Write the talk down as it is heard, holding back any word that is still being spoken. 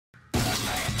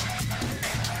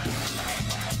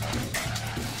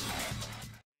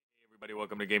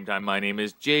welcome to Game Time. My name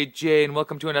is JJ, and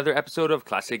welcome to another episode of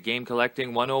Classic Game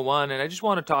Collecting 101. And I just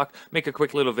want to make a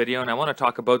quick little video, and I want to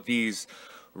talk about these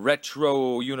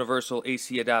retro universal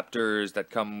AC adapters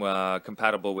that come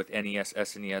compatible with NES,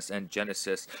 SNES, and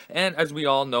Genesis. And as we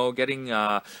all know, getting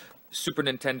Super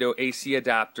Nintendo AC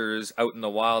adapters out in the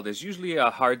wild is usually a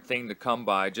hard thing to come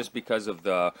by just because of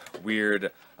the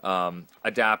weird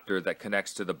adapter that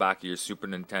connects to the back of your Super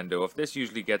Nintendo. If this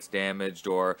usually gets damaged,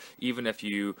 or even if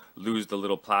you lose the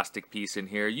little plastic piece in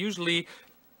here, usually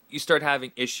you start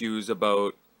having issues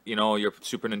about, you know, your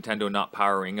Super Nintendo not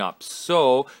powering up.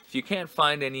 So if you can't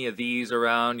find any of these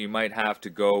around, you might have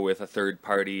to go with a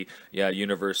third-party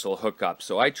universal hookup.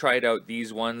 So I tried out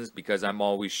these ones because I'm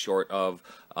always short of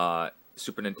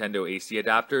Super Nintendo AC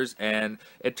adapters, and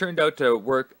it turned out to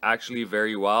work actually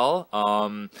very well.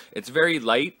 It's very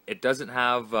light. It doesn't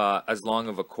have as long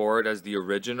of a cord as the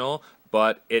original,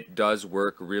 but it does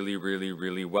work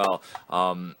really well.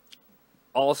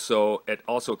 Also, it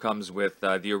also comes with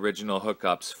the original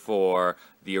hookups for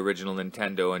the original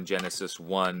Nintendo and Genesis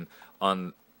 1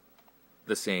 on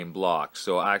the same block.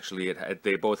 So actually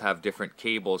they both have different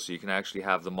cables, so you can actually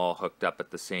have them all hooked up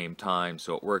at the same time,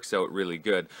 so it works out really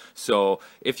good. So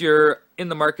if you're in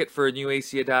the market for a new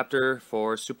AC adapter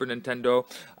for Super Nintendo,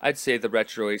 I'd say the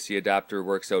retro AC adapter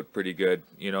works out pretty good.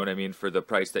 You know what I mean? For the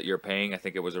price that you're paying, I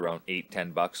think it was around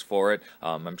 $8-10 for it.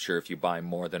 I'm sure if you buy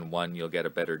more than one, you'll get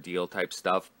a better deal type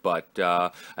stuff. But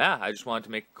yeah, I just wanted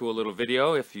to make a cool little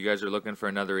video. If you guys are looking for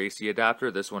another AC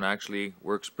adapter, this one actually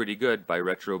works pretty good by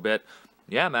Retrobit.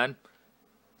 Yeah, man.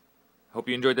 Hope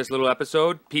you enjoyed this little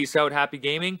episode. Peace out, happy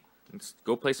gaming. Let's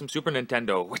go play some Super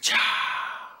Nintendo. Witcha!